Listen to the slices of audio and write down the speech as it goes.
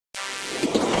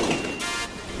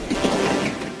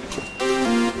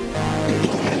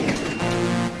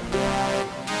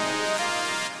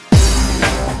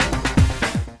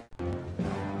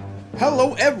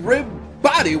Hello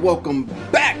everybody, welcome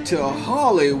back to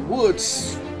Hollywood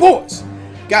Sports.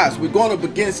 Guys, we're going up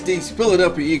against these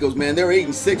Philadelphia Eagles, man. They're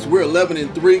 8-6, we're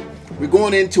 11-3. We're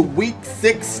going into week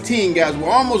 16, guys. We're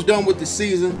almost done with the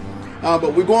season,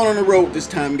 but we're going on the road this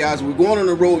time, guys. We're going on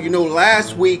the road. You know,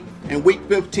 last week in week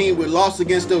 15, we lost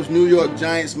against those New York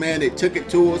Giants, man. They took it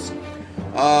to us.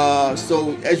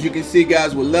 So as you can see,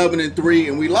 guys, we're 11-3,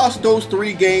 and we lost those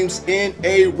 3 games in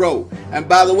a row. And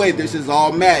by the way, this is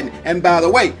all Madden. And by the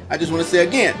way, I just want to say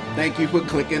again, thank you for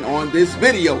clicking on this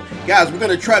video. Guys, we're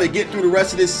going to try to get through the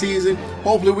rest of this season.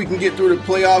 Hopefully we can get through the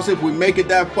playoffs if we make it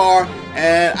that far.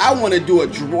 And I want to do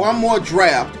one more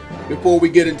draft before we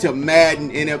get into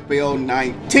Madden NFL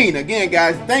 19. Again,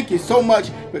 guys, thank you so much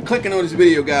for clicking on this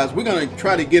video, guys. We're going to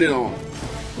try to get it on.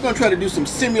 We're going to try to do some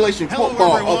simulation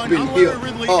football up in here.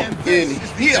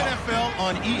 NFL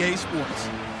on EA Sports.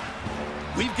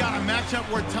 We've got a matchup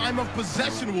where time of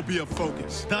possession will be a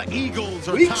focus. The Eagles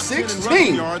are top 10 in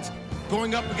rushing yards,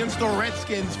 going up against the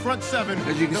Redskins front 7.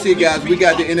 As you can see, guys, we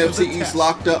got the NFC East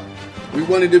locked up. We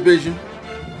won the division.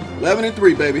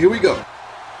 11-3, baby. Here we go.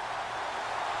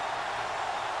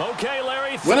 Okay, Larry.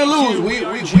 Win or lose, we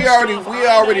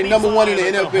already number 1 in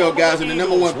the NFL, guys, and the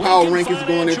number 1 power rankings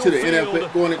going into the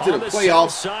NFL, going into the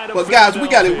playoffs. But guys, we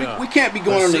can't be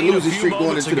going on the losing streak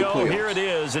going into the playoffs. Here it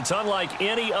is. It's unlike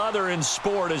any other in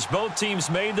sport. As both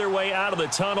teams made their way out of the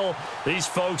tunnel, these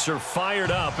folks are fired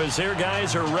up as their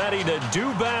guys are ready to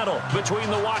do battle between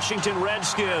the Washington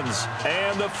Redskins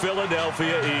and the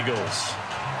Philadelphia Eagles.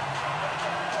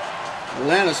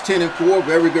 Atlanta's 10-4,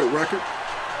 very good record.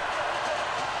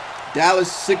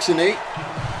 Dallas 6-8.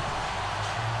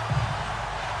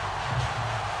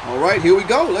 All right, here we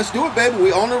go. Let's do it, baby.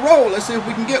 We're on the road. Let's see if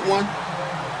we can get one.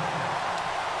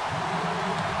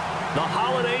 The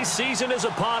holiday season is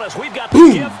upon us. We've got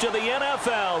the gift of the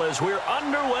NFL as we're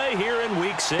underway here in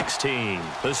week 16.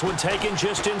 This one taken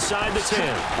just inside the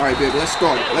 10. All right, baby. Let's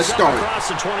start it. Let's start it.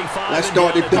 Let's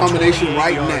start the domination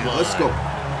right now. Let's go.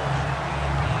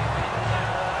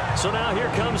 So now here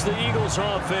comes the Eagles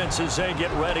offense as they get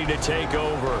ready to take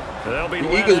over.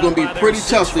 The Eagles going to be pretty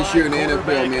tough this year in the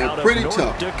NFL, man. Pretty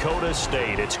tough. Dakota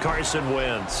State. It's Carson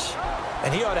Wentz.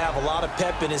 And he ought to have a lot of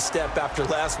pep in his step after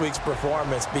last week's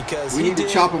performance because we need to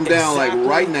chop him down like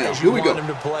right now. Here we go. Him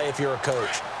to play if you're a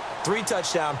coach. 3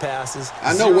 touchdown passes.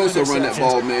 I know Wentz will run that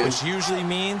ball, man. Which usually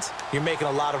means you're making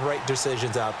a lot of right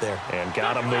decisions out there. And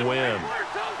got him to win.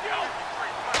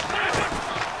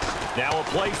 Now a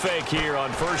play fake here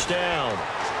on first down.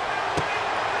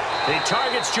 He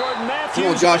targets Jordan Matthews.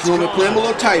 Come on, Josh. You want to play him a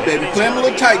little tight, baby. Play him a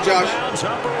little tight, Josh.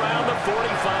 Up around the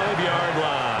 45-yard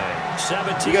line.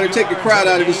 You got to take the crowd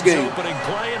out of this game. Opening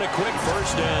play and a quick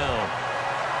first down.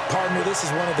 Partner, this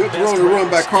is one of the good throw to run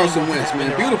by Carson Wentz,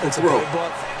 man. Beautiful throw.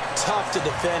 Tough to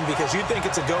defend because you think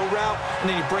it's a go route, and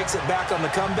then he breaks it back on the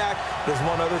comeback. There's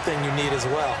one other thing you need as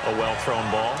well. A well-thrown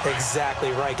ball.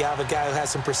 Exactly right. You have a guy who has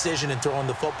some precision in throwing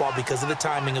the football because of the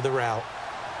timing of the route.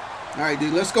 All right,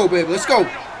 dude. Let's go, baby. Let's go.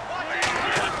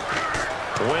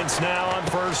 Wentz now on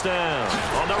first down.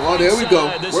 Oh, there we go.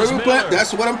 Where we playing?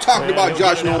 That's what I'm talking about,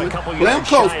 Josh Norman. Play him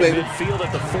close, baby. Midfield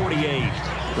at the 48.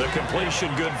 The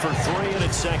completion good for 3, and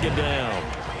it's second down.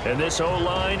 And this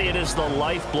O-line, it is the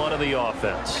lifeblood of the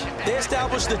offense. They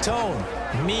established the tone.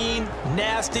 Mean,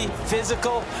 nasty,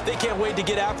 physical. They can't wait to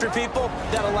get after people.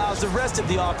 That allows the rest of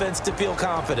the offense to feel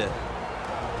confident.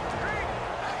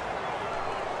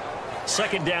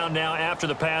 Second down now after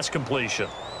the pass completion.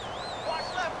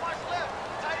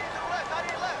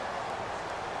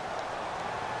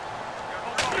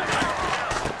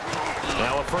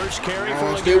 Now a first carry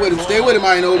for stay with him,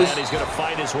 I noticed. And he's going to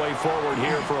fight his way forward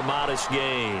here for a modest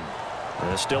gain.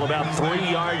 Still about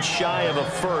 3 yards shy of a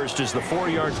first as the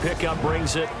 4-yard pickup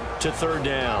brings it to third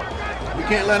down. We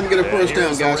can't let him get a first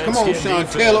down, guys. Come on, Sean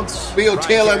Taylor. Bill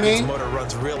Taylor, I mean.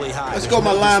 Let's go,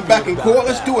 my linebacking core.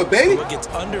 Let's do it, baby. What gets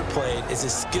underplayed is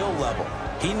his skill level.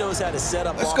 He knows how to set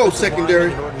up. Let's go,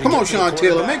 secondary. Come on, Sean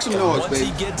Taylor. Make some noise, baby.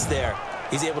 Once he gets there,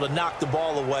 he's able to knock the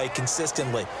ball away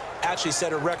consistently. Actually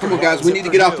set a record. Come on, guys. We need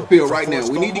to get off the field right now.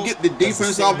 We need to get the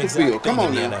defense off the field. Come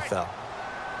on now.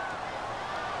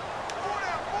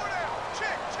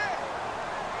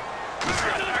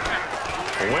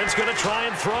 Wentz going to try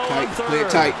and throw on third. Play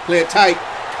it tight. Play it tight.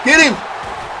 Get him.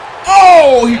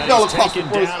 Oh, he fell across the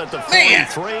first. Man.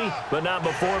 But not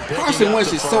before Carson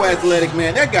Wentz is so athletic,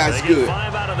 man. That guy's good.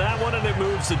 5 out of that one, and it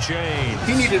moves the chain.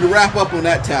 He needed to wrap up on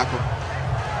that tackle.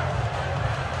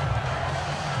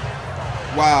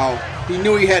 Wow. He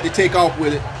knew he had to take off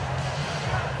with it.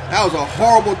 That was a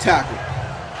horrible tackle.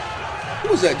 Who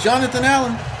was that, Jonathan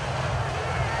Allen?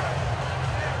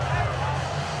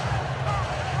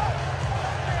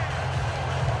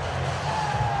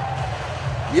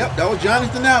 Yep, that was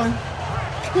Jonathan Allen.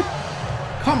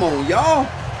 Come on, y'all.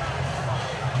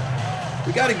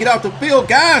 We got to get out the field,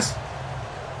 guys.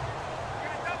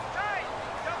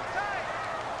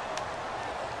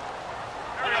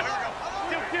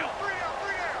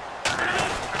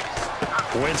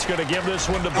 Wentz going to give this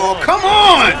one to Blunt. Oh, come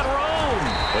on!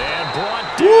 And brought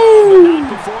down, but not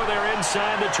before they're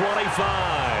inside the 25.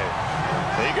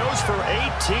 He goes for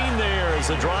 18 there as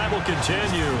the drive will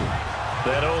continue.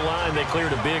 That O-line, they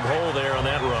cleared a big hole there on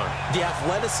that run. The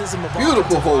athleticism of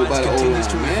beautiful hole by the continues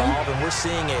to O-line, man. evolve, and we're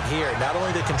seeing it here. Not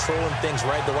only they're controlling things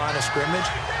right at the line of scrimmage,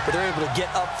 but they're able to get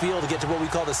upfield to get to what we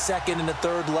call the second and the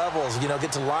third levels. You know,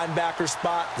 get to linebacker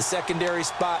spot, the secondary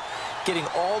spot, getting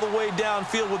all the way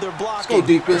downfield with their blocking. Let's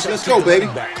go, defense. Let's go, baby.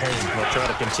 We'll try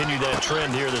to continue that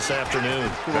trend here this afternoon.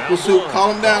 Pursuit.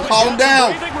 Call him down. Call him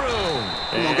down.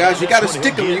 Come on, guys. You got to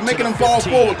stick him. You're making them fall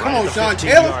forward. Come on, Sean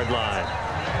Taylor.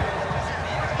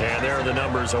 And there are the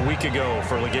numbers a week ago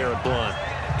for LeGarrette Blount.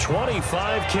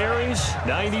 25 carries,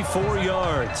 94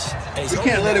 yards. We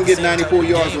can't let him get 94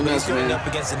 yards on us, man.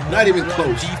 Not even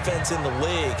close. Defense in the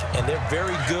league, and they're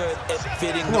very good at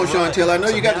fitting. Come on, Sean Taylor. I know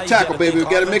you got the tackle, baby. We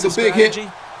got to make a big hit.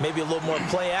 Maybe a little more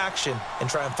play action and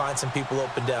try and find some people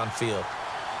open downfield.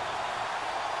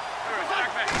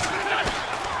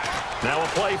 Now a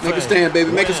play fake. Make a stand,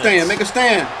 baby. Make a stand. Make a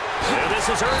stand. And this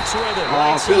is Ertz with it.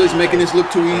 Oh, Philly's making this look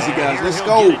too easy, guys. Let's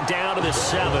go. Get it down to the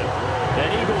 7.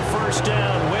 An Eagle first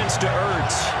down, Wentz to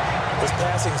Ertz. This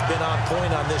passing's been on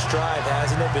point on this drive,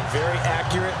 hasn't it? Been very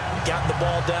accurate, gotten the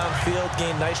ball downfield,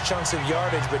 gained nice chunks of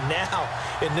yardage. But now,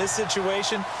 in this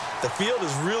situation, the field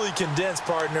is really condensed,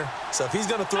 partner. So if he's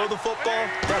going to throw the football,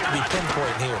 that could be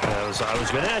pinpoint here. I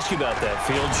was going to ask you about that.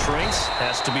 Field shrinks,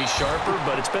 has to be sharper,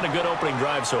 but it's been a good opening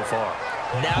drive so far.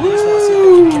 Now we just want to see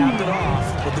if we can cap it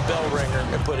off with the bell ringer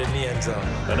and put it in the end zone.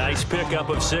 A nice pickup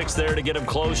of 6 there to get him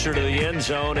closer to the end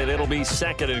zone, and it'll be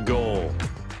 2nd and goal.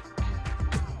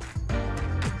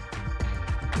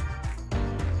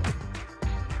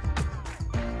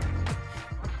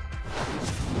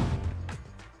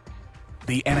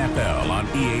 The NFL on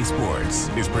EA Sports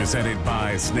is presented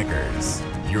by Snickers.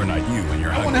 You're not you and you're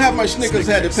hungry. I wonder how much Snickers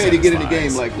had to pay to get in the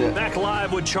game like that. Back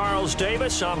live with Charles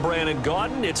Davis. I'm Brandon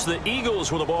Gaudin. It's the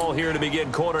Eagles with the ball here to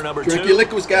begin quarter number 2. Drink your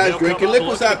liquids, guys. Drink your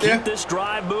liquids out there. Keep this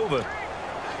drive moving.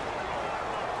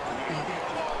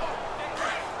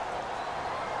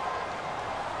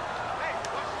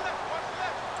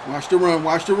 Watch the run.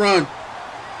 Watch the run.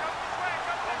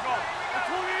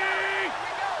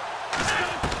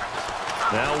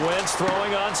 Now Wentz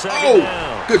throwing on 2nd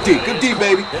down. Good D. Good D,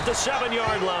 baby. At the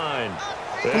 7-yard line.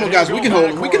 Come on, guys. We can hold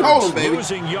him. We can hold him, baby.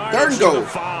 3rd and goal.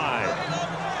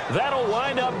 5. That'll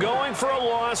wind up going for a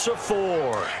loss of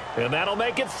 4. And that'll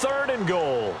make it 3rd and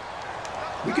goal.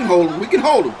 We can hold him. We can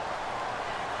hold him.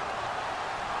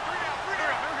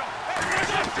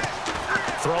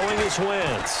 Throwing is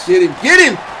Wentz. Get him. Get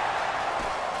him.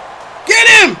 Get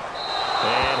him.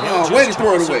 Oh, way to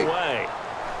throw it away.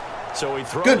 So he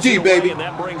throws good D, baby. And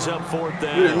that brings up 4th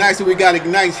down. Really nice that we got a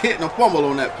nice hit and a fumble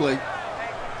on that play.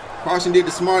 Carson did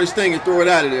the smartest thing and throw it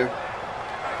out of there.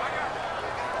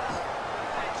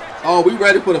 Oh, we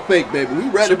ready for the fake, baby. We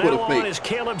ready for the fake. So now on is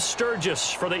Caleb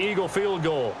Sturgis for the Eagle field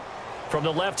goal from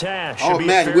the left hash. Oh,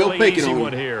 Madden, we'll fake it on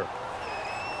one here.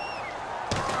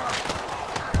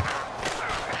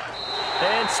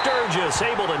 And Sturgis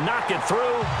able to knock it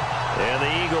through. And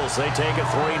the Eagles, they take a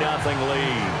 3-0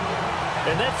 lead.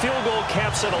 And that field goal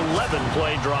caps an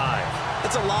 11-play drive.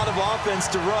 It's a lot of offense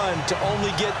to run to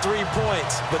only get 3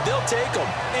 points, but they'll take them.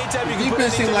 Anytime you can put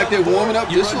defense seems like they're warming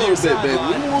up just a little bit, baby.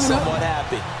 Somewhat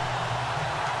happy.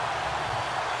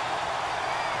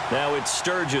 Now it's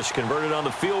Sturgis converted on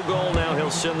the field goal. Now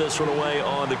he'll send this one away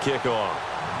on the kickoff.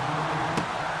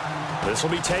 This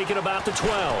will be taken about the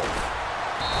 12.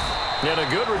 And a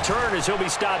good return as he'll be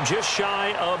stopped just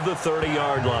shy of the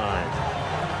 30-yard line.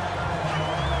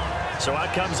 So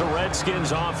out comes the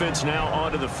Redskins offense now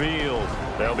onto the field.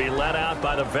 They'll be led out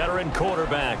by the veteran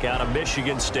quarterback out of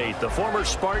Michigan State. The former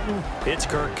Spartan, it's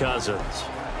Kirk Cousins.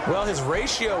 Well, his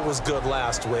ratio was good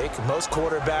last week. Most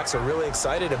quarterbacks are really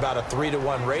excited about a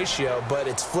 3-to-1 ratio, but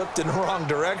it's flipped in the wrong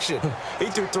direction. He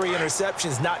threw 3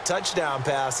 interceptions, not touchdown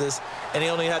passes, and he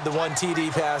only had the 1 TD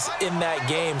pass in that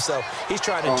game. So he's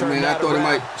trying to turn that around. I thought he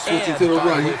might switch it to the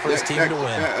run. For his team to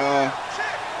win.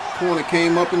 Corner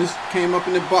came up in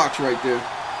the box right there.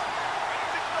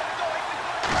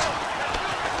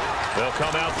 They'll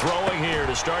come out throwing here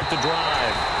to start the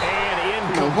drive. And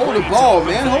incomplete. Hold the ball,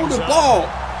 man. Hold the ball.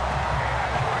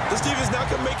 This team is not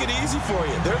going to make it easy for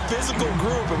you. They're a physical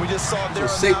group, and we just saw it there.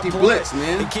 Safety blitz,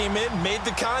 man. He came in, made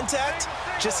the contact,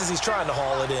 just as he's trying to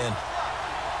haul it in.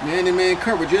 Man-to-man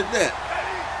coverage at that.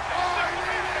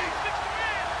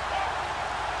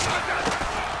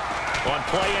 On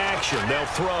play action, they'll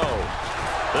throw.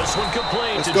 This one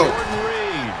complete Let's to go. Jordan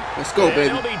Reed. Let's go, baby.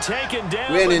 He'll be taken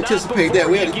down, We had to anticipate that.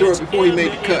 We had to throw it before he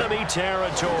made the cut. Enemy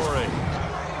territory.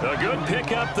 A good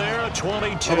pickup there, a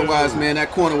 22. Otherwise, man,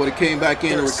 that corner would have came back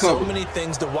in and There's recovered. so many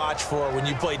things to watch for when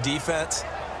you play defense.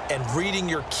 And reading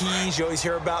your keys, you always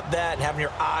hear about that, and having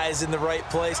your eyes in the right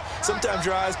place. Sometimes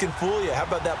your eyes can fool you. How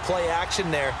about that play action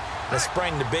there? And it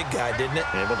sprang the big guy, didn't it?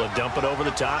 Able to dump it over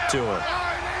the top to him.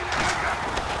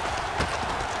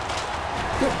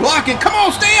 Good blocking. Come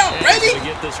on, stay up, baby.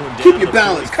 Keep your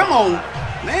balance. Come on,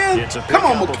 man. Come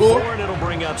on, McClure. And it'll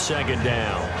bring up second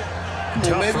down.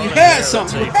 Come on, man. You had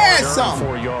something. You had something.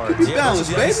 Keep your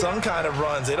balance, baby. Some kind of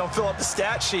runs. They don't fill up the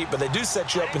stat sheet, but they do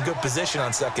set you up in good position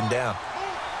on second down.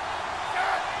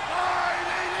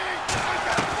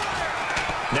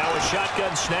 Now a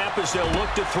shotgun snap as they'll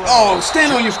look to throw. Oh,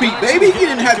 stand on your feet, baby. You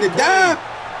didn't have to dive.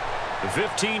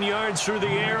 15 yards through the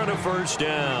air and a first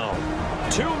down.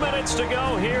 2 minutes to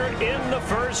go here in the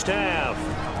first half.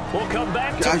 We'll come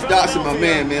back to Josh Dotson, my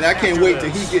man. I can't wait till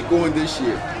he get going this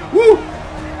year. Woo!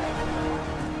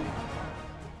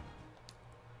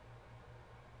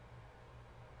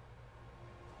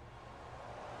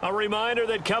 A reminder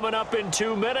that coming up in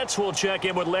 2 minutes, we'll check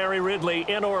in with Larry Ridley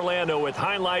in Orlando with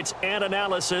highlights and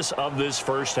analysis of this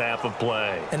first half of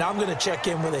play. And I'm going to check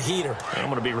in with a heater. I'm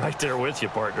going to be right there with you,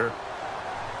 partner.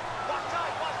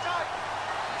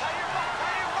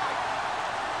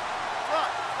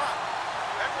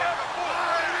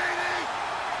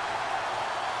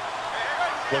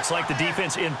 Looks like the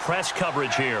defense in press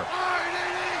coverage here.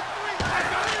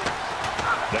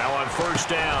 Now on first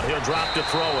down, he'll drop to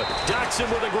throw it. Jackson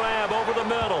with a grab over the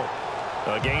middle.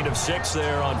 A gain of 6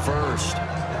 there on first.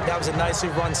 That was a nicely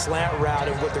run slant route,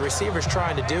 and what the receiver's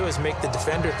trying to do is make the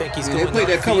defender think he's going They played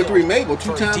that cover 3 Mabel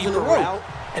 2 times in a row. Route,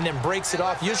 and then breaks it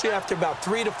off, usually after about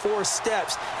 3 to 4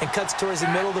 steps, and cuts towards the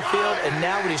middle of the field. And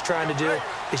now what he's trying to do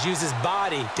is use his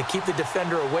body to keep the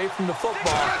defender away from the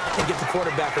football and get the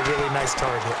quarterback a really nice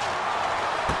target.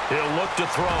 He'll look to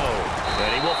throw,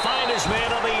 and he will find his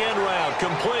man on the end route,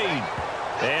 complete.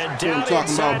 And down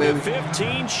inside the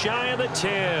 15, shy of the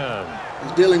 10.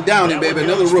 It's Dylan Downing, baby,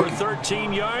 another rookie.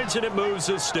 13 yards, and it moves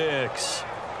the sticks.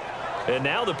 And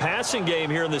now the passing game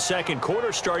here in the second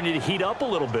quarter starting to heat up a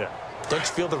little bit. Don't you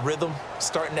feel the rhythm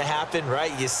starting to happen,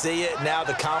 right? You see it now.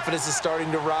 The confidence is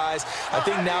starting to rise. I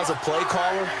think now as a play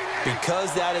caller,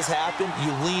 because that has happened,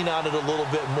 you lean on it a little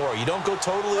bit more. You don't go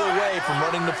totally away from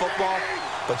running the football,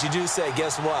 but you do say,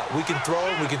 guess what? We can throw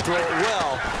it. We can throw it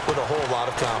well with a whole lot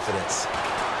of confidence.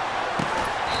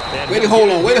 Way to hold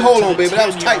on, baby. That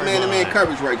was tight man-to-man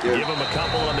coverage right there. Give him a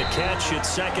couple on the catch.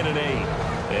 It's 2nd and 8.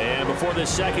 And before this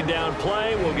second down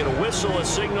play, we'll get a whistle, a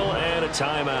signal, and a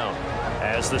timeout,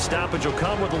 as the stoppage will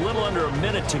come with a little under a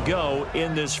minute to go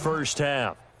in this first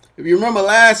half. If you remember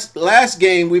last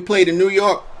game we played in New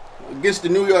York against the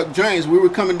New York Giants, we were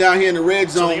coming down here in the red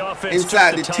zone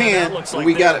inside the 10, and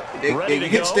we got a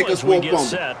hit stick us walk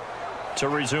on to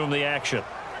resume the action.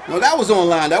 No, that was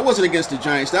online. That wasn't against the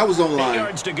Giants. That was online.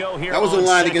 That was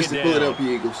online against the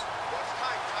Philadelphia Eagles.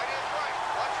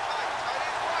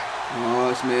 Oh,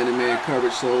 it's man-to-man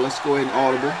coverage, so let's go ahead and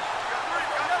audible.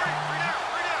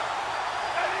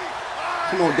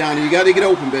 Come on, Downey. You got to get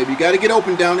open, baby. You got to get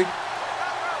open, Downey.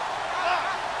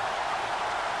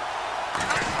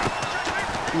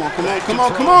 Come on, come on, come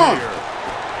on, come on.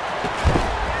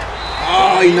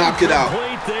 Oh, he knocked it out.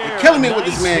 You're killing me with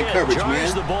this man coverage,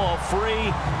 man. The ball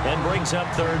free and brings up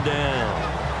 3rd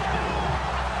down.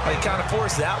 He kind of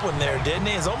forced that one there, didn't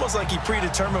he? It's almost like he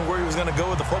predetermined where he was going to go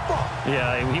with the football.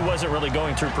 Yeah, he wasn't really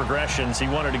going through progressions. He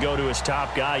wanted to go to his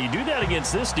top guy. You do that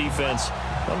against this defense,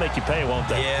 they'll make you pay, won't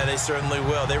they? Yeah, they certainly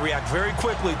will. They react very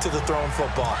quickly to the thrown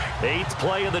football. 8th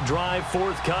play of the drive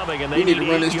forthcoming, and we need to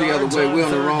run this the other way. We're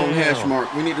on the wrong hash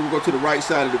mark. We need to go to the right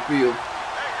side of the field.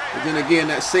 But then again,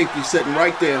 that safety sitting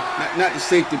right there. Not the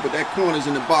safety, but that corner's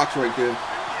in the box right there.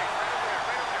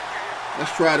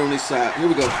 Let's try it on this side. Here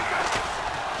we go.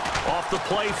 Off the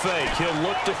play fake, he'll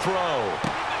look to throw.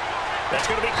 That's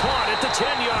going to be caught at the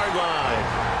 10-yard line.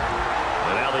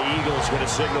 And now the Eagles going to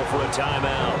signal for a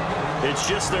timeout. It's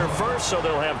just their first, so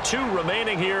they'll have 2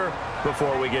 remaining here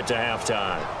before we get to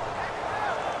halftime.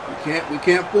 We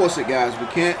can't force it, guys. We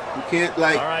can't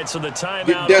like all right, so the timeout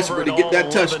get desperate to get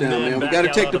that touchdown, man. We got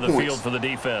to take the points. Field for the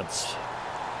defense.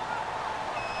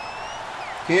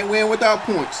 Can't win without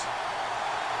points.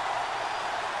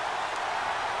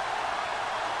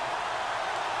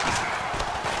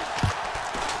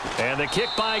 And the kick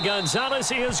by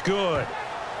Gonzalez is good.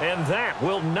 And that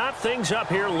will knot things up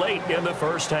here late in the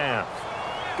first half.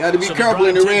 Got to be careful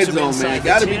in the red zone, man.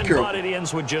 Got to be careful. But it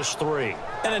ends with just 3.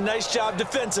 And a nice job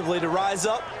defensively to rise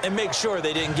up and make sure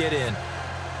they didn't get in.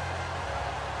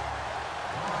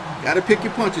 Got to pick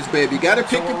your punches, baby. Got to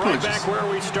pick your punches. Back where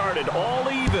we started, all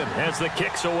even as the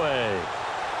kick's away.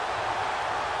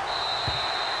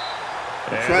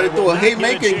 Try to throw a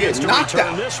haymaker and get knocked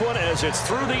out. This one as it's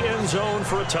through the end zone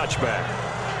for a touchback.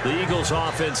 The Eagles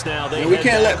offense now, we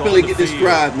can't let Philly get this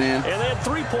drive, man. And they had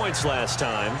 3 points last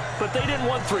time, but they didn't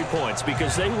want 3 points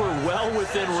because they were well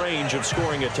within range of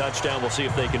scoring a touchdown. We'll see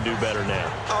if they can do better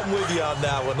now. I'm with you on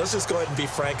that one. Let's just go ahead and be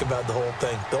frank about the whole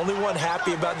thing. The only one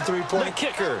happy about the 3-point? The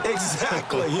kicker.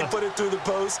 Exactly. He put it through the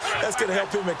post. That's going to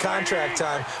help him at contract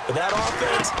time. But that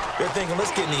offense, they're thinking,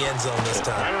 let's get in the end zone this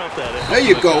time. I don't know if that is. There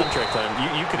you go. Contract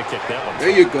time. You could have kicked that one. There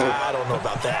you go. I don't know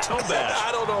about that. So bad.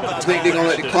 I don't know about that. I think they're going to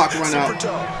let the clock run out.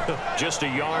 Just a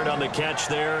yard on the catch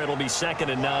there. It'll be 2nd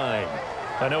and 9.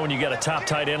 I know when you got a top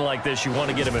tight end like this, you want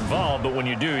to get him involved, but when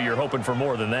you do, you're hoping for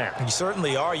more than that. You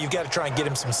certainly are. You've got to try and get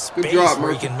him some space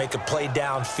where he can make a play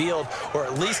downfield, or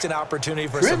at least an opportunity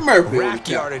for some rack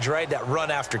yardage, right? That run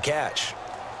after catch.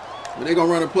 Are they going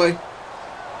to run a play?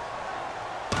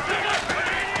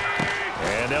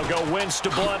 And they'll go Wentz to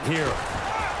Blunt here.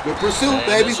 Good pursuit,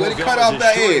 baby. Way to cut off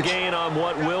that edge. Gain on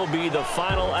what will be the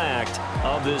final act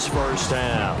of this first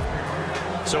half.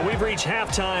 So we've reached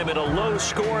halftime in a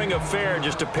low-scoring affair,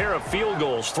 just a pair of field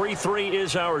goals. 3-3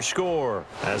 is our score.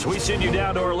 As we send you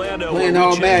down to Orlando, playing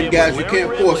all mad, guys. You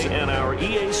can't force it. And our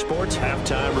EA Sports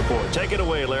halftime report. Take it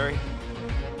away, Larry.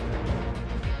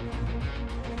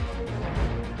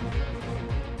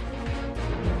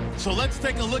 So let's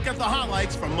take a look at the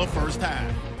highlights from the first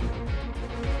half.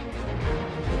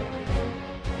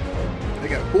 They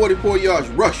got 44 yards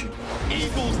rushing.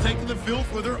 Eagles taking the field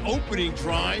for their opening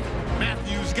drive.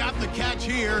 Matthews got the catch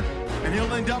here, and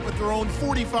he'll end up at their own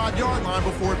 45-yard line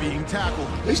before being tackled.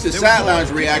 At least the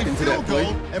sideline's reacting to that play.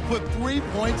 And put 3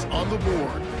 points on the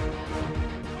board.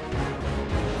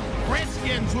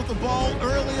 Redskins with the ball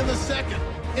early in the second.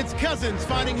 It's Cousins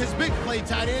finding his big play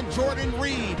tight end, Jordan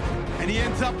Reed. And he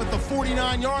ends up at the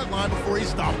 49-yard line before he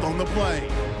stopped on the play.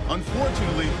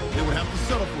 Unfortunately, they would have to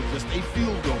settle for just a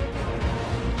field goal.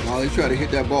 Oh, they try to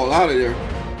hit that ball out of there.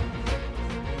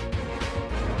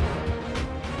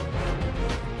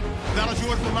 That'll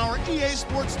do it from our EA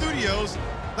Sports Studios.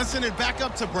 Let's send it back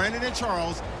up to Brandon and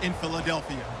Charles in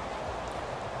Philadelphia.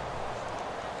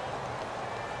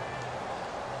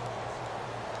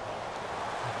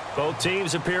 Both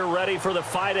teams appear ready for the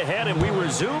fight ahead, and we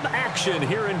resume action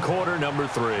here in quarter number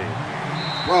 3.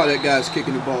 Wow, that guy's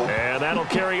kicking the ball. And that'll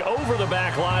carry over the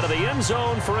back line of the end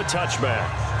zone for a touchback.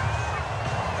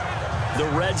 The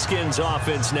Redskins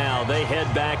offense now, they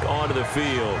head back onto the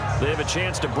field. They have a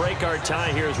chance to break our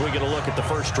tie here as we get a look at the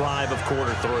first drive of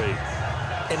quarter 3.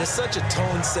 And it's such a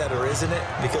tone setter, isn't it?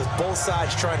 Because both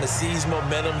sides trying to seize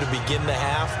momentum to begin the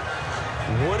half.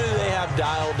 What do they have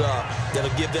dialed up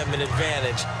that'll give them an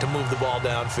advantage to move the ball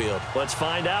downfield? Let's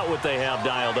find out what they have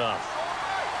dialed up.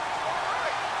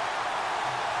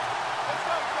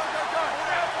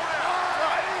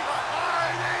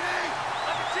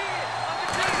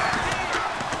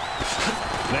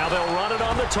 Now they'll run it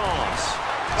on the toss.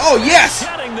 Oh, yes.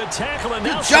 Getting the tackle and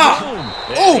good job.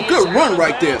 Oh, good run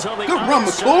right there. Good run,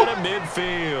 McCoy.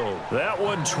 Midfield. That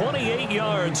one 28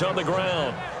 yards on the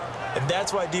ground. And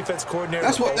that's why defense coordinator.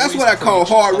 That's what I call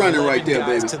hard running right there,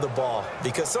 baby. To the ball,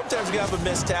 because sometimes you have a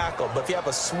missed tackle, but if you have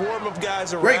a swarm of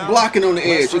guys around, great blocking on the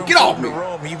edge. Get off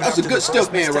me. That's a good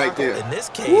stiff man right there. In this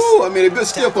case, ooh, I mean a good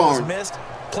stiff arm. Missed,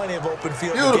 plenty of open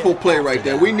field. Beautiful play right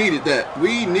there. We needed that.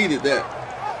 We needed that.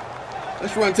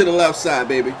 Let's run to the left side,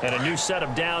 baby. And a new set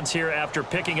of downs here after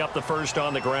picking up the first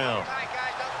on the ground.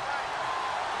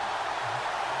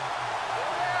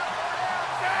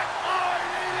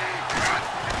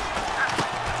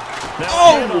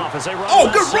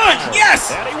 Good run!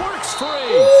 Yes! And he works free.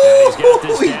 He's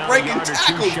breaking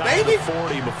tackles, baby.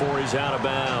 40 before he's out of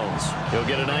bounds. He'll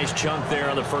get a nice chunk there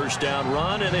on the first down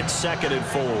run, and it's 2nd and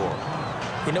 4.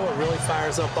 You know what really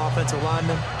fires up offensive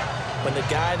linemen? When the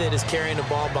guy that is carrying the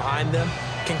ball behind them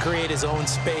can create his own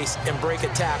space and break a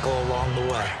tackle along the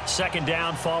way. 2nd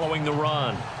down following the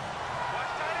run.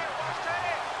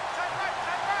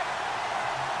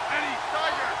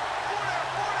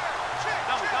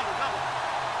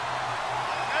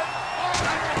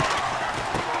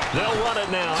 They'll run it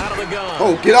now out of the gun.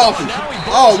 Oh, get off him.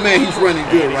 Oh, man, he's running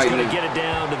good right now. He's going to get it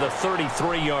down to the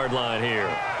 33-yard line here.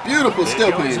 Beautiful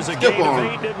stiff hand. Stiff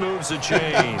arm. It moves the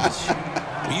chains.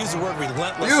 We use the word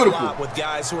relentless a lot with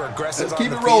guys who are aggressive. Let's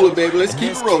keep it rolling, baby. Let's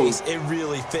keep it rolling. It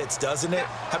really fits, doesn't it?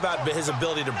 How about his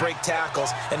ability to break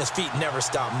tackles and his feet never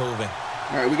stop moving?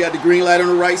 All right, we got the green light on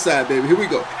the right side, baby. Here we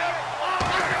go.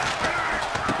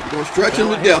 We're going to stretch him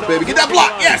to death, baby. Get that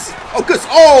block. Yes. Oh, good.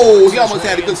 Oh, he almost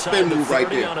had a good spin move right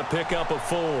there. On a pickup of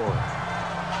 4.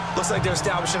 Looks like they're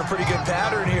establishing a pretty good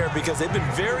pattern here because they've been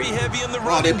very heavy in the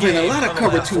running game. They're playing a lot of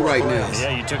cover 2 right now.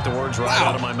 Yeah, you took the words right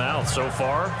out of my mouth. So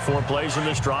far, 4 plays in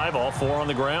this drive, all 4 on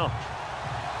the ground.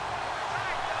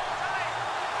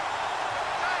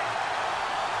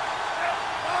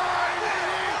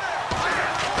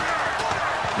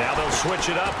 Now they'll switch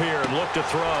it up here and look to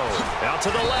throw. Out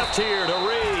to the left here to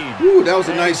Reed. Ooh, that was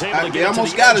a nice, they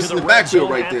almost got us in the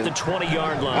backfield right there. The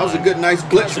 20-yard line. That was a good, nice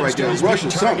blitz right there. Rush or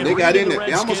something. They got in there.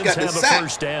 They almost got the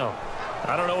sack.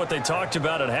 I don't know what they talked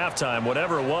about at halftime.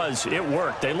 Whatever it was, it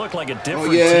worked. They look like a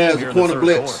different team here the corner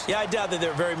blitz. Yeah, I doubt that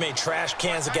there were very many trash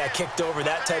cans that got kicked over,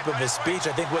 that type of a speech.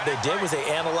 I think what they did was they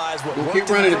analyzed what worked. We'll keep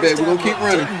running it, baby. We're going to keep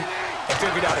running. And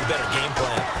figured out a better game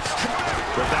plan.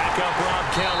 The backup Rob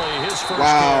Kelly, his first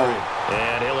carry.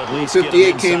 And he'll at least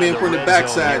 58 came in from the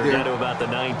backside there. Down to about the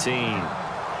 19.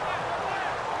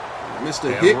 Mr.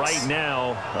 Hicks. Right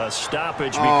now, a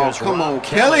stoppage because come on,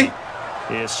 Kelly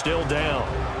is still down.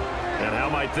 And how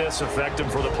might this affect him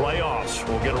for the playoffs?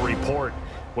 We'll get a report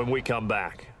when we come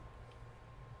back.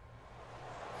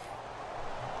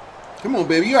 Come on,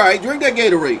 baby. You all right? Drink that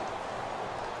Gatorade.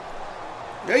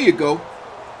 There you go.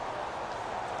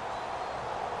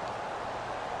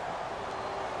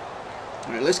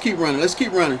 All right, let's keep running. Let's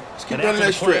keep running. Let's keep running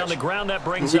that stretch. On the ground, that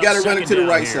brings we got to run it to the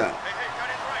right here. side.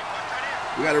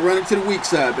 We got to run it to the weak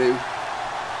side, baby.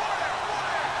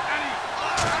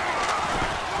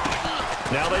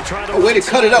 Now they try to way to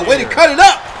cut it up. Way to cut it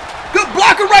up. Good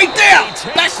blocker right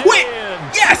there. Back quick.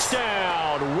 Yes.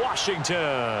 Touchdown, Washington.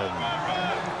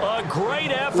 A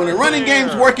great effort. When the running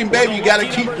game's working, baby, you got to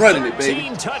keep running it, baby.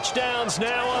 13 touchdowns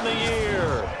now on the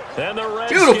year. And the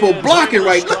beautiful blocking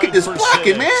right. Look at this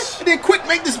blocking, man. And then quick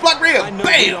make this block real. Bam.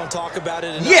 We don't talk about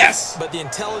it enough, yes. But the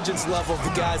intelligence level of the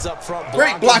guys up front.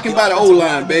 Great blocking by the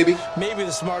O-line, baby. Maybe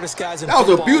the smartest guys in that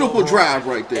was a beautiful drive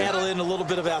right there. Add in a little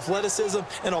bit of athleticism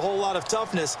and a whole lot of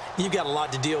toughness. You've got a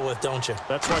lot to deal with, don't you?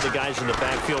 That's why the guys in the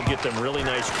backfield get them really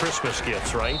nice Christmas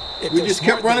gifts, right? We just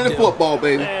kept running the football,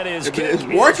 baby. It's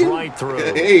working. Right through.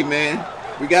 Hey, man.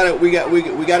 We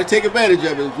gotta take advantage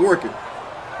of it. It's working.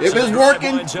 If it's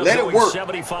working, let it work.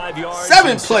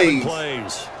 7 plays.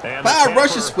 5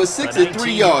 rushes for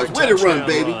 63 yards. Way to run,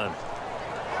 baby.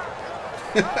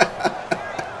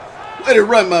 Way to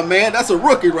run, my man. That's a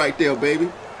rookie right there,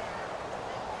 baby.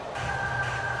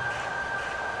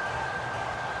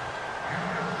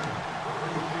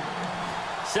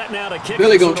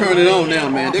 Billy gonna turn it on now,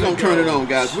 man. They're gonna turn it on,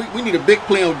 guys. We need a big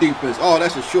play on defense. Oh,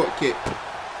 that's a short kick.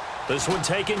 This one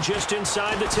taken just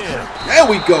inside the 10. There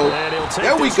we go.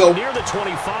 There we go. Near the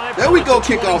 25. There we go,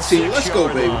 kickoff team. Let's go,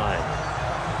 baby.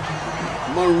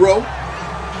 Monroe.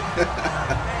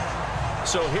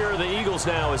 So here are the Eagles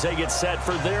now as they get set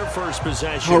for their first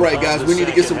possession. All right, guys, we need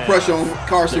to get some pressure on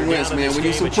Carson Wentz, man. We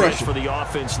need some pressure. For the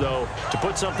offense, though, to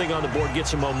put something on the board, get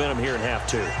some momentum here in half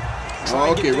 2.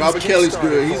 Oh, okay, Robert Kelly's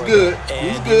good. He's good.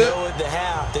 He's good. You know, at the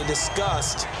half, they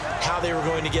discussed how they were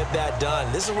going to get that done.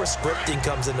 This is where scripting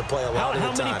comes into play a lot of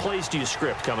the time. How many plays do you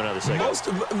script coming out of the second? Most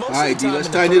all of right, the time, let's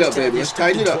tighten it up, baby. Let's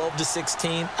tighten it up. 12 to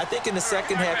 16. I think in the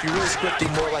second half, you're really scripting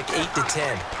more like 8 to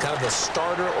 10. Kind of a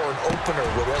starter or an opener,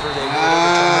 whatever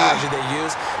terminology they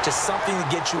use. Just something to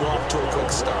get you off to a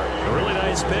quick start. A really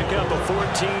nice pickup of 14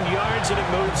 yards, and it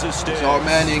moves the sticks. Oh,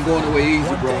 man, they ain't going away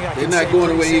easy, bro. They're not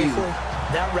going away easy.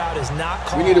 That route is not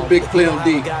called. We need a big play on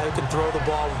D. A guy who can throw the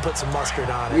ball and put some mustard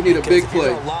on it. We need a big play.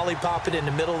 If you lollipop it in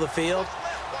the middle of the field,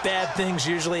 bad things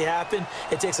usually happen.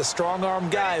 It takes a strong-arm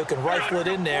guy who can rifle it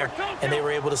in there, and they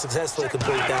were able to successfully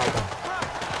complete that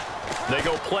one. They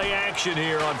go play action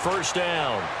here on first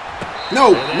down.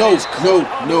 No. Out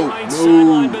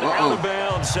of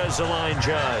bounds, says the line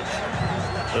judge.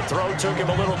 The throw took him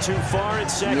a little too far at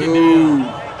second down.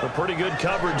 A pretty good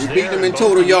coverage there. We beat them in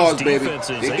total yards, baby.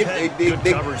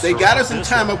 They got us in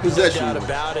time of possession. No doubt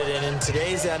about it. And in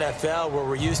today's NFL, where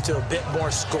we're used to a bit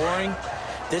more scoring,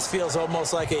 this feels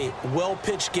almost like a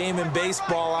well-pitched game in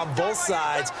baseball on both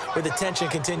sides, where the tension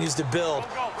continues to build.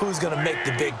 Who's going to make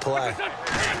the big play?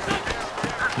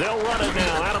 They'll run it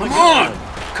now out of the gun.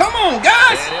 Come on,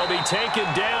 guys! And he'll be taken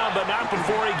down, but not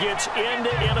before he gets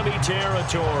into enemy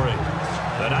territory.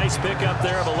 A nice pickup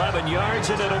there of 11 yards,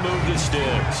 and it'll move the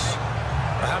sticks.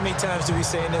 How many times do we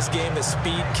say in this game that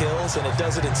speed kills, and it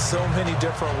does it in so many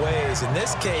different ways? In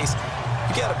this case,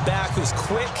 You got a back who's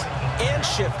quick and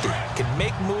shifty, can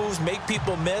make moves, make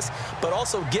people miss, but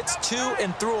also gets to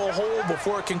and through a hole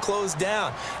before it can close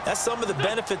down. That's some of the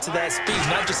benefits of that speed,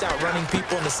 not just outrunning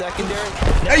people in the secondary.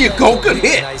 There you go. Good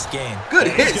hit. Nice game. Good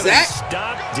hit, Zach.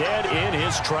 Stop dead in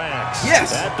his tracks.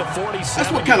 Yes. At the 47.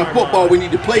 That's what kind of football we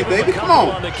need to play, baby. Come on.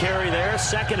 On the carry there,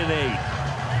 2nd and 8.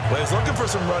 Well, he was looking for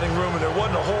some running room, and there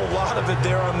wasn't a whole lot of it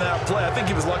there on that play. I think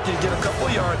he was lucky to get a couple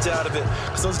of yards out of it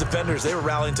because those defenders, they were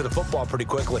rallying to the football pretty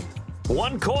quickly.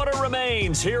 1 quarter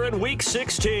remains here in Week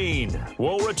 16.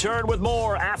 We'll return with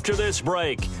more after this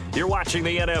break. You're watching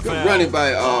the NFL. Good running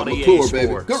by McClure,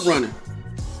 baby. Good running.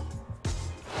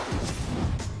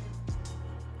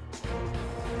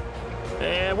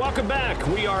 And welcome back.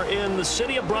 We are in the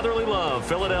city of brotherly love,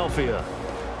 Philadelphia.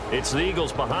 It's the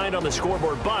Eagles behind on the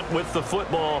scoreboard, but with the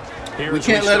football here. We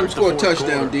can't let them score a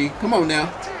touchdown, D. Come on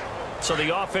now. So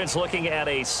the offense looking at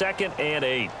a 2nd and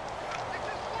 8.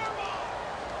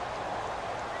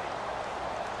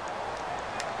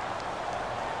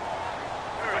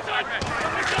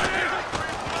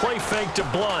 Play fake to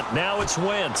Blunt. Now it's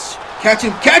Wentz. Catch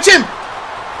him. Catch him.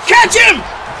 Catch him.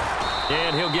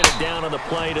 And he'll get it down on the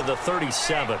play to the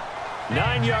 37.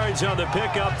 9 yards on the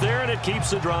pickup there, and it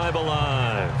keeps the drive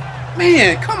alive.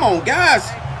 Man, come on, guys.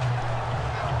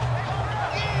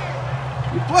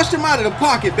 You flushed him out of the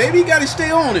pocket, baby. You got to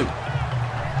stay on him.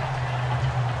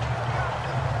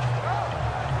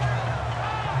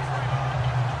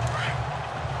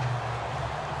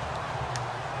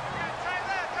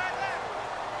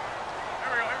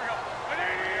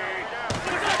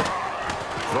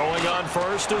 Throwing on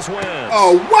first is Wentz.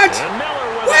 Oh, what? And Miller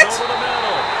with What? it over the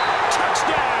middle.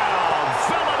 Touchdown,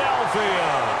 Philadelphia.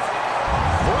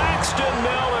 Braxton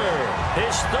Miller,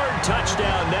 his 3rd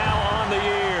touchdown now on the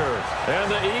year.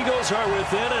 And the Eagles are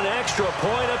within an extra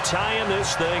point of tying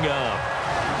this thing up.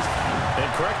 And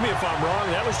correct me if I'm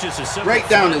wrong, that was just a simple Right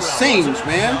down the route, seams,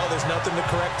 wasn't it? man. No, there's nothing to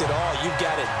correct at all. You've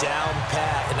got it down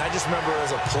pat. And I just remember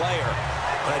as a player,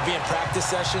 when I'd be in practice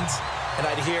sessions, and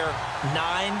I'd hear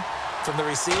 9 from the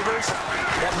receivers,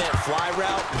 that meant fly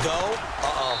route, go,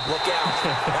 look out.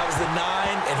 That was the 9,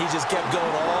 and he just kept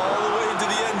going all the way into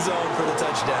the end zone for the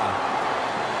touchdown.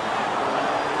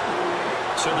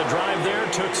 So the drive there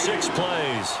took 6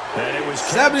 plays. And it was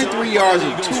 73 yards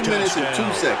in 2 minutes and 2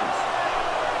 seconds.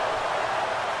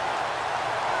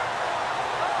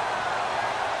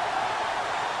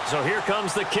 So here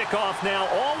comes the kickoff now,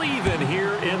 all even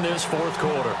here in this 4th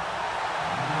quarter.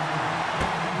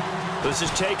 This is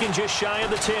taken just shy of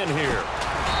the 10 here.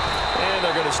 And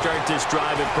they're going to start this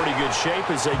drive in pretty good shape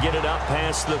as they get it up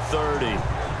past the 30.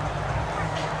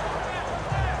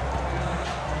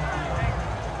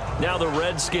 Now the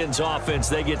Redskins offense,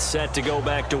 they get set to go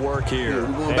back to work here.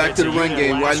 Yeah, we're going back to the run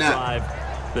game. Why not?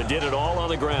 They did it all on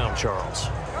the ground, Charles.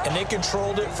 And they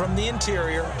controlled it from the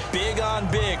interior. Big on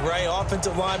big, right?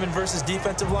 Offensive lineman versus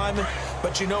defensive lineman.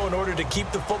 But you know, in order to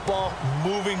keep the football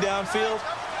moving downfield,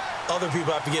 other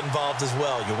people have to get involved as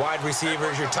well. Your wide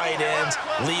receivers, your tight ends,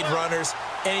 lead runners,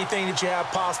 anything that you have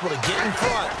possible to get in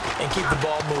front and keep the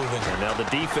ball moving. And now the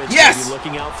defense Yes! will be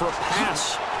looking out for a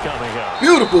pass coming up.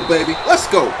 Beautiful, baby. Let's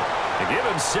go. They give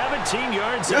him 17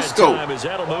 yards Let's that go. time as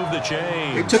that'll move the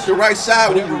chains. They took the right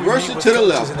side. We reversed it to the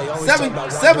left.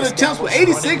 Seven attempts for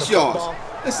 86 yards.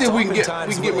 Let's see if we can get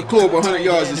McClure over 100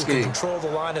 yards this game.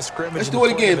 Let's do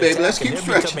it again, baby. Let's keep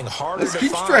stretching. Let's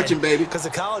keep stretching, baby. Because the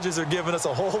colleges are giving us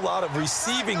a whole lot of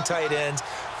receiving tight ends,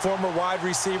 former wide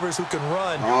receivers who can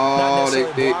run. Oh,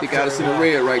 they got us in the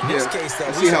red right there.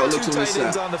 Let's see how it looks on this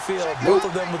side. On the field, both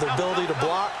of them with the ability to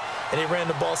block, and he ran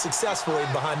the ball successfully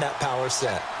behind that power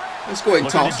set. Let's go ahead and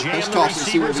toss it. Let's toss it and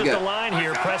see what we got. got. The line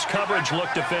here, press coverage,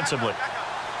 look defensively.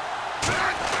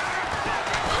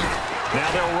 Now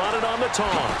they'll run it on the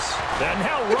toss. And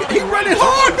now He's running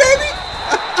hard, baby.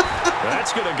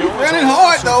 That's going to go. He's running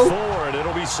hard, though. Forward.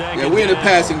 It'll be Yeah, we're in the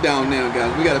passing down now,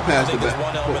 guys. We got to pass the There's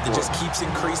one element that just keeps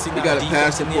increasing. We got to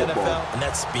pass the in the football. NFL, and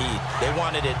that's speed. They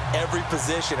want it at every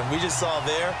position, and we just saw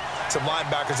there some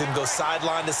linebackers who can go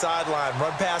sideline to sideline,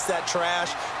 run past that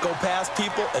trash, go past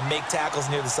people, and make tackles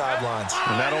near the sidelines.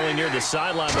 And not only near the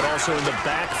sideline, but also in the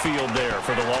backfield there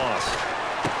for the loss.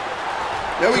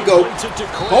 There we go.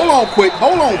 Hold on, quick.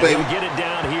 Hold on, baby. Get it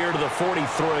down here to the 43.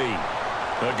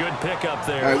 A good pickup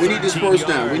there. All right, we need this first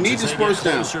down. We need this first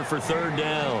down. For 3rd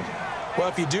down. Well,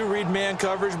 if you do read man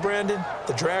coverage, Brandon,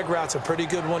 the drag route's a pretty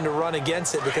good one to run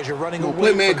against it because you're running away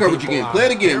play man from coverage people again. Play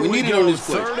it again. We need it on this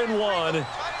play. 3rd and 1.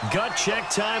 Gut check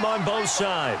time on both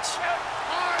sides.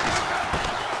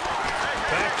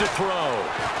 Back to throw.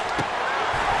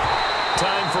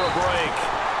 Time for a break.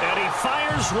 And he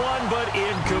fires one, but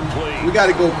incomplete. We got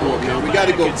to go for it, man. We got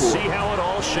to go for it. See how it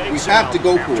all shakes we have to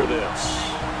go for it. This.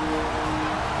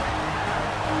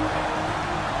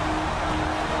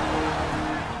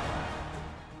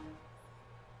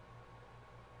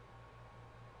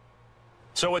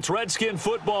 So it's Redskin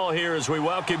football here as we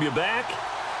welcome you back.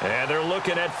 And they're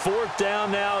looking at 4th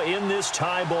down now in this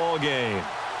tie ball game.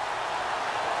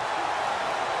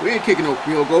 We ain't kicking no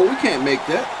field goal. We can't make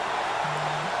that.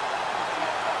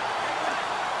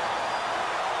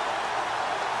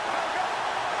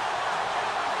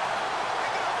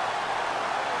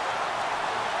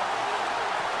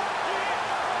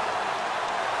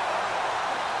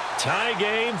 Tie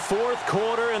game, 4th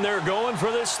quarter, and they're going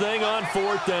for this thing on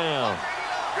 4th down.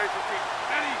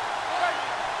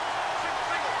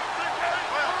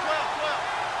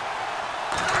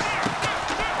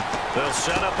 They'll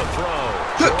set up a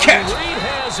throw. Good catch. Reed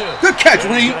has it. Good catch,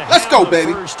 Reed. Let's go,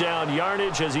 baby. First down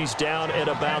yardage as he's down at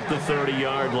about the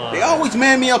 30-yard line. They always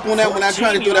man me up on that when I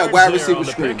try to do that wide receiver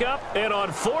screen. And on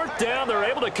 4th down, they're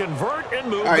able to convert and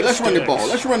move. All right, let's run the ball.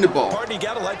 Let's run the ball. Partner, you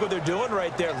gotta like what they're doing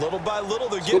right there. Little by little,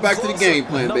 they're getting go back closer. To the game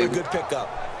plan, Another baby. Good pickup.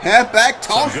 Halfback,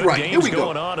 toss right. Here we go.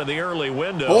 Going on in the early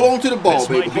window. Hold on to the ball, this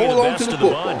baby. Hold on to the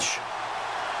football.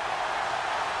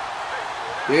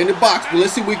 They're in the box, but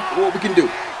let's see what we can do.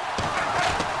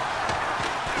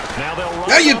 Now they'll run.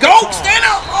 There you go. Stand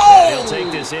up. Oh! He'll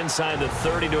take this inside the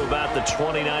 30 to about the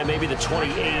 29, maybe the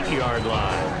 28-yard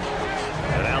line.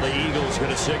 And now the Eagles going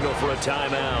to signal for a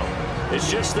timeout. It's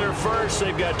just their first.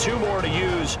 They've got 2 more to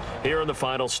use here in the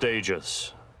final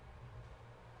stages.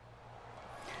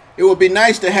 It would be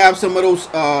nice to have some of those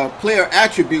player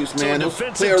attributes, man. Those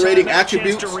player rating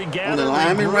attributes on the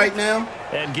linemen right now.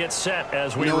 And get set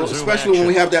as we resume especially when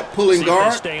we have that pulling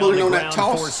guard, pulling on that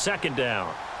toss. For 2nd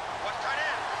down.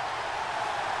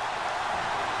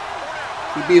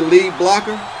 He'd be a lead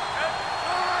blocker.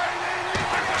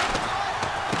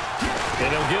 And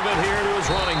he'll give it here to his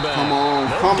running back.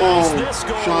 Come on,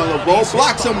 Sean LeBeau,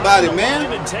 block somebody,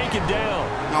 man. And take it down.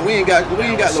 No, we ain't got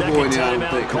LeBeau in there. I don't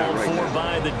think called right for now.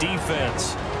 by the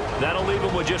defense. That'll leave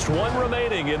him with just 1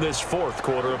 remaining in this 4th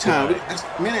quarter of time. play. That's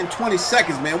a minute and 20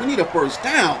 seconds, man. We need a first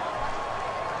down.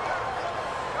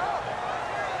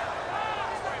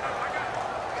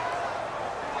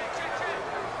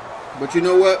 But you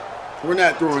know what? We're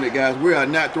not throwing it, guys. We are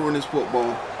not throwing this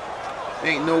football.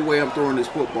 Ain't no way I'm throwing this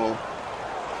football.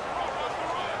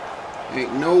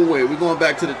 Ain't no way. We're going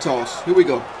back to the toss. Here we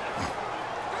go.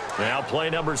 Now play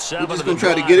number 7. We're just going to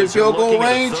try to get in field goal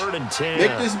range.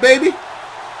 Make this baby.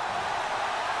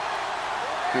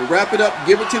 And wrap it up.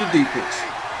 Give it to the defense.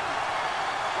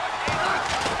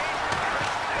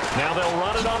 Now they'll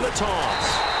run it on the toss.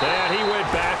 And he went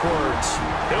backwards.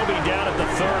 He'll be down at the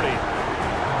 30.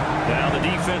 Now the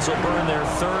defense will burn their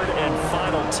 3rd and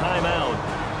final timeout.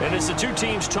 And as the 2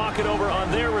 teams talk it over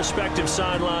on their respective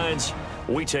sidelines,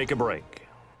 we take a break.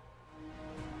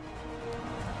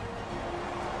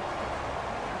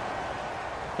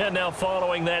 And now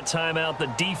following that timeout, the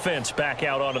defense back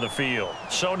out onto the field.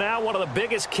 So now one of the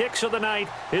biggest kicks of the night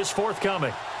is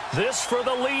forthcoming. This for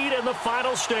the lead in the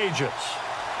final stages.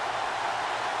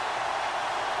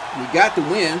 We got the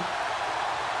win.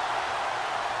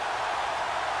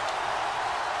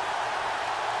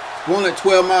 Going at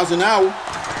 12 miles an hour.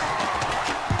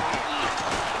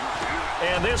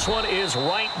 And this one is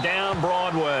right down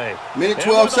Broadway. Minute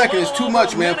 12 seconds is too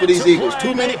much, man, for these Eagles.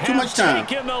 2 minutes, too much time.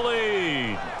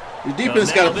 The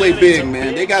defense got to play big,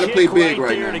 man. They got to play big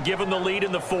right now. To give them the lead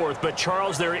in the 4th, but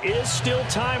Charles, there is still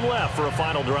time left for a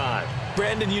final drive.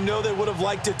 Brandon, you know they would have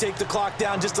liked to take the clock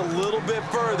down just a little bit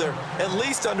further, at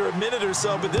least under a minute or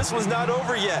so, but this one's not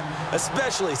over yet,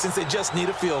 especially since they just need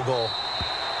a field goal.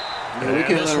 Yeah, we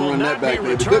can't let him run that back,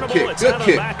 baby. Good kick, good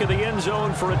kick. Back of the end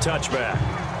zone for a touchback.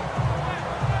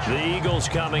 The Eagles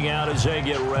coming out as they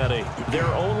get ready.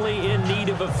 They're only in need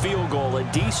of a field goal, a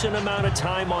decent amount of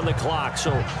time on the clock.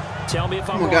 So tell me if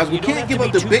I'm wrong. Come on, guys, we can't give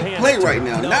up the big play right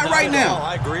now. Not right now.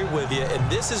 I agree with you, and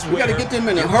this is where we got to get them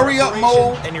in a hurry-up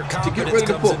mode to get rid of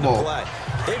the football.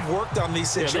 They've worked on these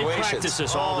situations. They practice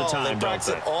this all the time, They practice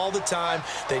it all the time.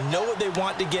 They know what they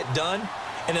want to get done.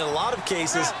 And in a lot of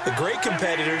cases, the great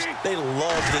competitors, they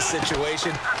love this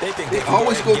situation. They think they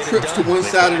always go trips to one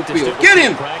side of the field. Get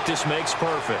him! Him! Practice makes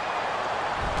perfect.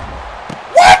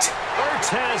 What? Ertz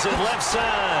has it left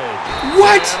side.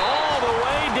 What? And all the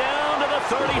way down to the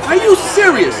 35. Are you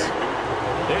serious?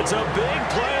 It's a big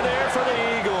play there for the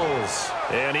Eagles.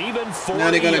 And even 40 now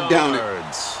they're going to down it.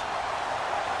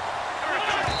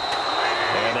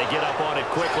 And they get up on it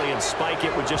quickly and spike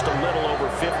it with just a little over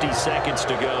 50 seconds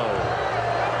to go.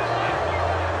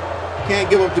 Can't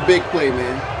give up the big play,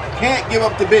 man. can't give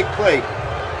up the big play.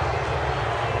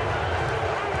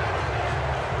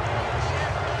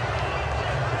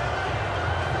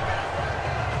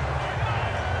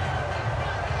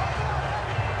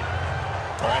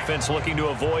 Offense looking to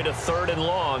avoid a 3rd and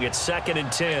long. It's 2nd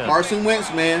and 10. Carson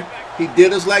Wentz, man, he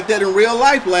did us like that in real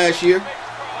life last year.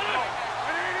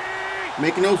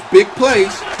 Making those big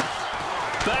plays.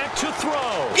 Back to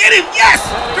throw. Get him! Yes!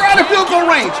 They're out of field goal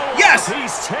range. Yes!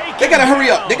 They gotta hurry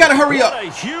up. They gotta hurry up. A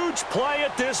huge play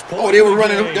at this point. Oh, they were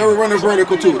running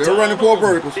vertical too. They were running 4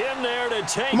 verticals. In there to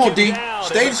take Come on, D.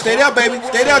 Stay there, baby.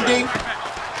 Stay there, D.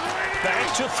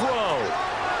 Back to throw.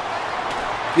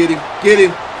 Get him. Get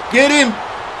him. Get him.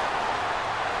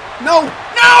 No.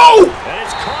 No! And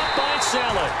it's caught by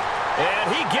Saleh.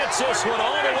 And he gets this one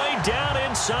all the way down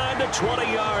inside the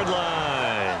 20-yard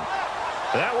line.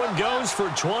 That one goes for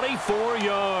 24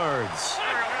 yards.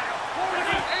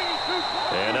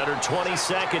 And under 20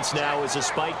 seconds now as the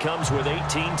spike comes with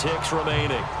 18 ticks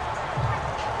remaining.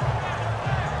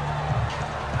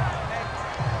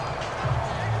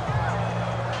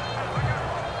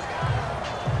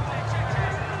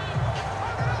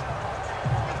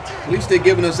 At least they're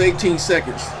giving us 18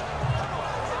 seconds.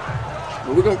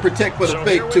 But we're going to protect for the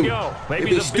fake, too. They'd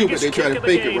be stupid. They try to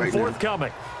fake it right now.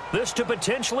 This to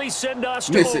potentially send us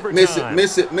to overtime. Miss it,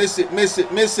 miss it, miss it, miss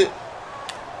it, miss it.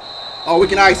 Oh, we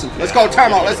can ice him. Let's call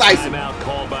timeout. Let's ice him.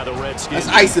 Let's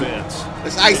ice him.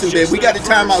 Let's ice him, baby. We got the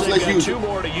timeouts. Let's use it. 2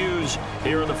 more to use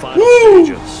here in the final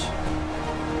stages.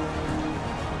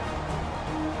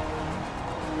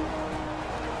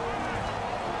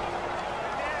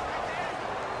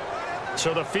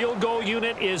 So the field goal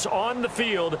unit is on the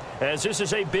field as this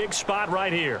is a big spot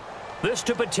right here. This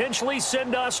to potentially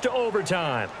send us to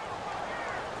overtime.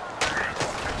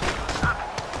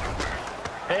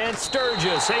 And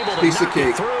Sturgis able to knock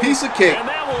it through. Piece of cake. And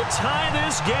that will tie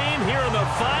this game here in the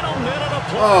final minute of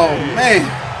play. Oh, man.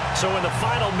 So in the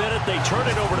final minute, they turn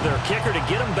it over to their kicker to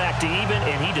get him back to even,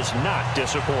 and he does not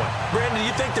disappoint. Brandon, do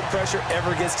you think the pressure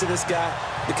ever gets to this guy?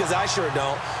 Because I sure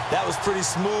don't. That was pretty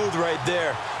smooth right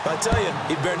there. But I tell you,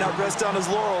 he better not rest on his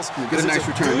laurels. Get a nice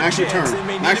return. Nice return.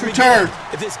 Nice return.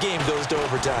 If this game goes to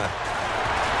overtime.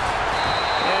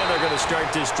 And they're going to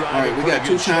start this drive. All right, we got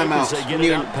 2 timeouts.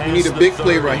 We need a big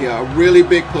play right here. A really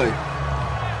big play.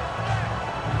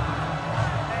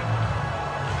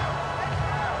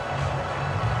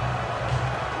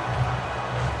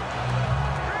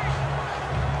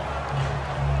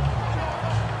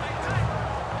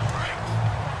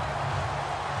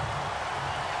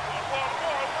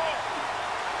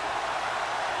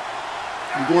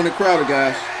 We're going to Crowder,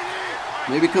 guys.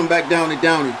 Maybe come back down to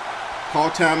Downey. Call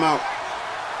timeout.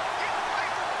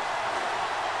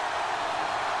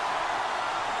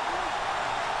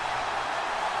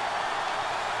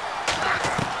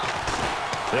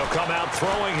 They'll come out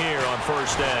throwing here on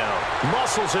 1st down.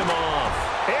 Muscles him off.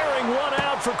 Airing one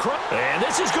out for Crowder. And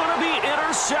this is going to be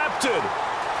intercepted.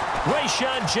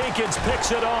 Rayshawn Jenkins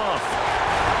picks it off.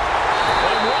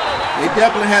 They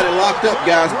definitely had it locked up,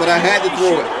 guys, but I had to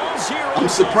throw it. I'm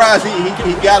surprised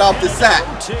he got off the sack.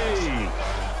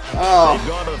 Oh. They've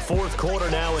gone to the 4th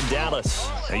quarter now in Dallas.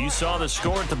 Now you saw the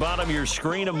score at the bottom of your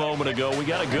screen a moment ago. We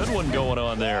got a good one going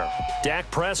on there.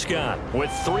 Dak Prescott with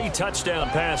 3 touchdown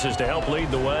passes to help lead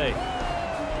the way.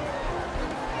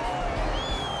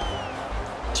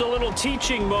 It's a little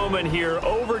teaching moment here.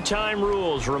 Overtime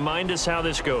rules. Remind us how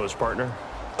this goes, partner.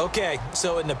 Okay,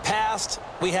 so in the past,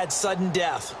 we had sudden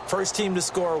death. First team to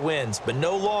score wins, but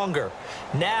no longer.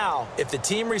 Now, if the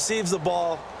team receives the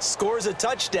ball, scores a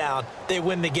touchdown, they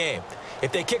win the game.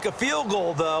 If they kick a field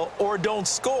goal, though, or don't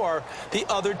score, the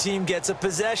other team gets a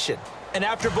possession. And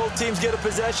after both teams get a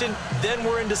possession, then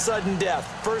we're into sudden death.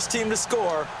 First team to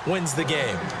score wins the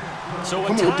game. So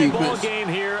a tie ball game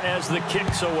here as the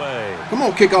kick's away. Come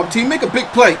on, kickoff team. Make a big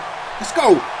play. Let's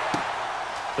go.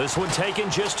 This one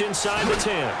taken just inside the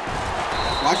 10.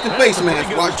 Watch the face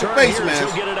mask. Watch the face mask.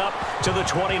 He'll get it up to the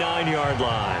 29-yard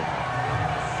line.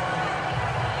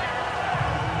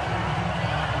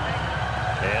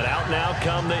 And out now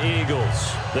come the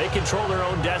Eagles. They control their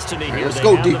own destiny here. Let's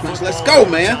go, defense. Let's go,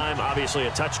 man. Obviously,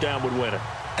 a touchdown would win it.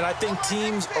 And I think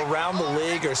teams around the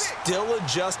league are still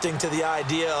adjusting to the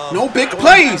idea of no big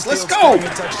plays. Let's go. A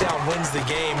touchdown wins the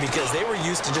game because they were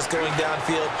used to just going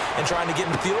downfield and trying to get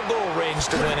in field goal range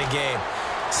to win a game.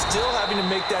 Still having to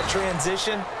make that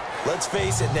transition. Let's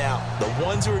face it now, the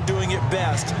ones who are doing it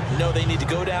best know they need to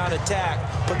go down, attack,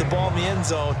 put the ball in the end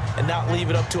zone, and not leave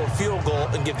it up to a field goal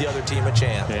and give the other team a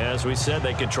chance. Yeah, as we said,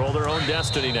 they control their own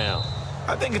destiny now.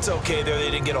 I think it's okay there.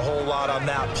 They didn't get a whole lot on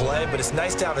that play, but it's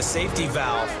nice to have a safety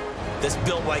valve that's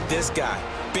built like this guy.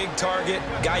 big target,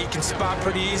 guy you can spot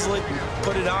pretty easily.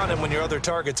 Put it on him when your other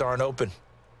targets aren't open.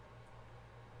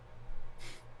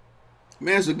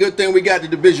 Man, it's a good thing we got the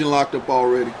division locked up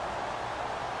already.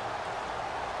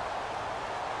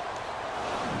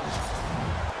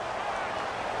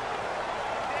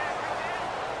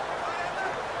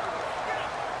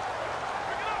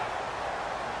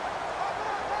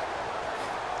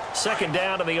 Second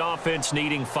down to the offense,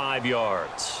 needing 5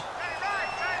 yards.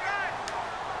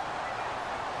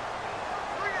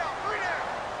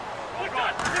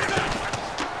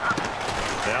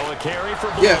 Now a carry for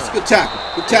Blunt. Yes, good tackle.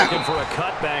 Good tackle. Looking for a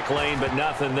cutback lane, but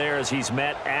nothing there as he's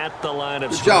met at the line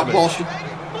of scrimmage. Good job, Boston.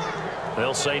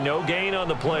 They'll say no gain on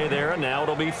the play there, and now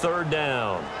it'll be 3rd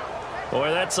down. Boy,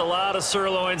 that's a lot of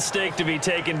sirloin steak to be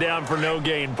taken down for no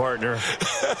gain, partner.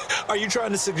 Are you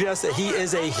trying to suggest that he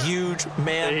is a huge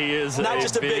man? He is not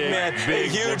just a big man, a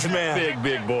huge man.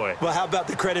 Big boy. Well, how about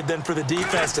the credit then for the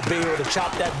defense to be able to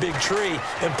chop that big tree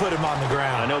and put him on the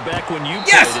ground? I know back when you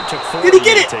yes! played, it took 4 Did he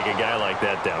get years it? to take a guy like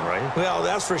that down, right? Well,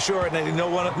 that's for sure. And you know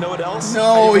what else?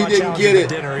 No, he didn't get it.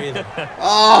 Dinner either.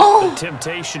 Oh! The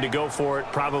temptation to go for it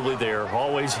probably there.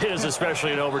 Always is,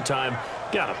 especially in overtime.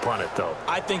 Gotta punt it, though.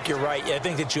 I think you're right. I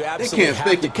think that you absolutely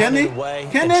have to punt it away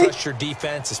and trust your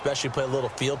defense, especially play a little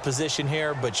field position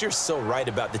here. But you're so right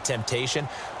about the temptation.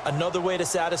 Another way to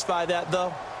satisfy that,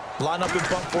 though, line up in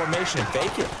punt formation and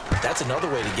fake it. That's another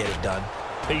way to get it done.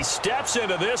 He steps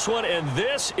into this one, and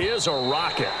this is a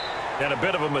rocket. And a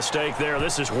bit of a mistake there.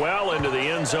 This is well into the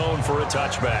end zone for a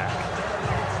touchback.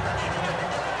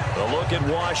 A look at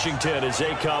Washington as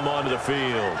they come onto the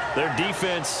field. Their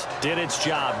defense did its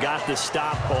job, got the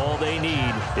stop. All they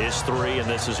need is 3, and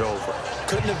this is over.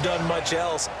 Couldn't have done much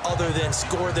else other than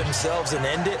score themselves and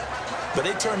end it. But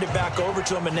they turned it back over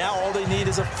to them, and now all they need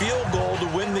is a field goal to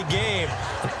win the game.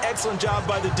 An excellent job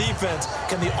by the defense.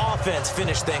 Can the offense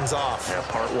finish things off? Yeah,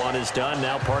 part 1 is done,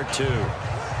 now part 2.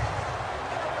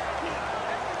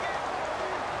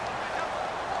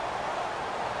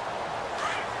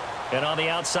 And on the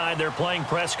outside, they're playing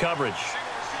press coverage.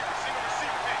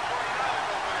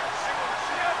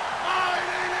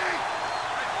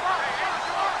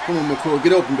 Come on, McClure.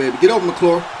 Get open, baby. Get open,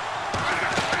 McClure.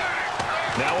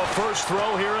 Now a first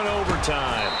throw here in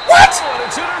overtime. What? Oh, and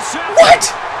it's intercepted. What?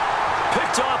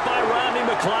 Picked off by Rodney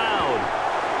McLeod.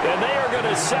 And they are going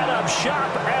to set up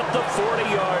shop at the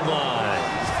 40-yard line.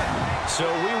 So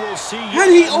we will see. How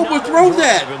did he overthrow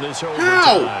that?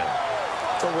 How?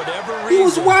 For whatever reason, he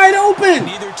was wide open.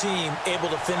 Neither team able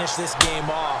to finish this game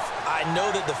off. I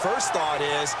know that the first thought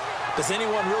is, does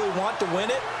anyone really want to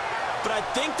win it? But I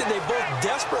think that they both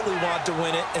desperately want to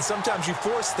win it, and sometimes you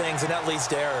force things, and that leads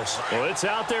to errors. Well, it's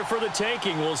out there for the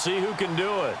taking. We'll see who can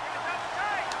do it.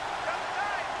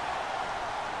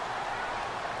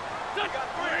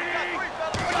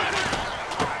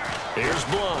 Here's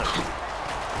Blunt.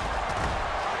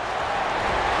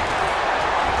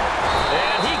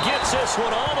 And he gets this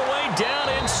one all the way down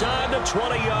inside the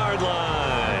 20-yard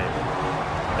line.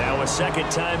 Now a second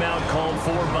timeout called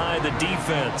for by the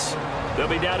defense. They'll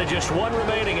be down to just 1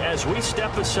 remaining as we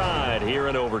step aside here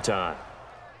in overtime.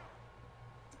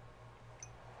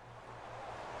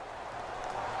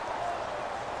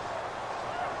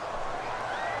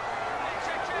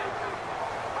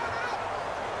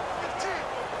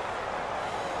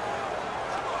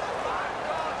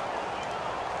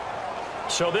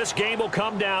 So this game will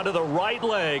come down to the right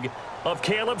leg of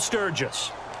Caleb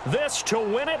Sturgis. This to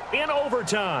win it in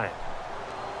overtime.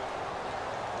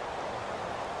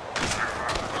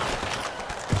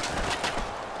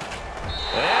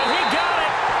 And he got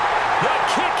it. The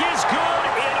kick is good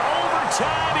in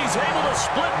overtime. He's able to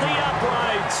split the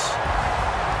uprights.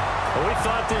 Well, we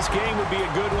thought this game would be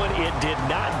a good one. It did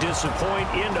not disappoint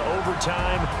into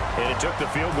overtime, and it took the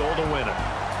field goal to win it.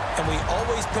 And we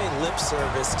always pay lip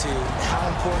service to how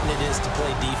important it is to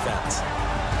play defense.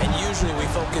 And usually we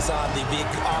focus on the big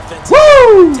offensive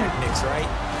techniques, right?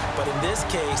 But in this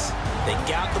case, they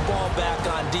got the ball back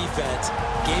on defense,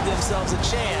 gave themselves a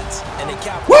chance, and they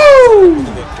capitalized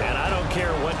the victory. And I don't care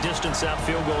what distance that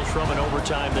field goes from in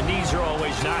overtime. The knees are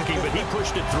always knocking, but he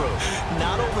pushed it through.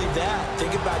 Not only that,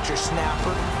 think about your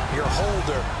snapper, your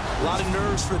holder. A lot of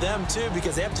nerves for them, too,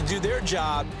 because they have to do their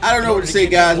job. I don't know what to say,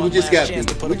 guys. We just got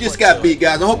beat. We just got beat,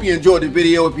 guys. I hope you enjoyed the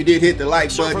video. If you did, hit the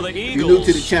like button. If you're new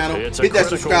to the channel, hit that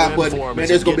subscribe button. Man,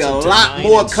 there's going to be a lot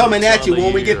more coming at you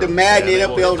when we get to Madden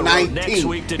NFL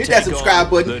 19. Hit that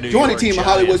subscribe button. Join the team of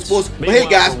Hollywood Sports. But hey,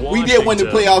 guys, we did win the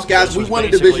playoffs, guys. We won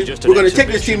the division. We're going to take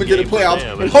this team into the playoffs,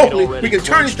 and hopefully we can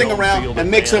turn this thing around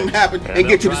and make something happen and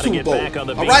get to the Super Bowl.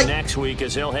 All right?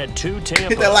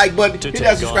 Hit that like button. Hit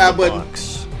that subscribe button.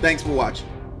 Thanks for watching.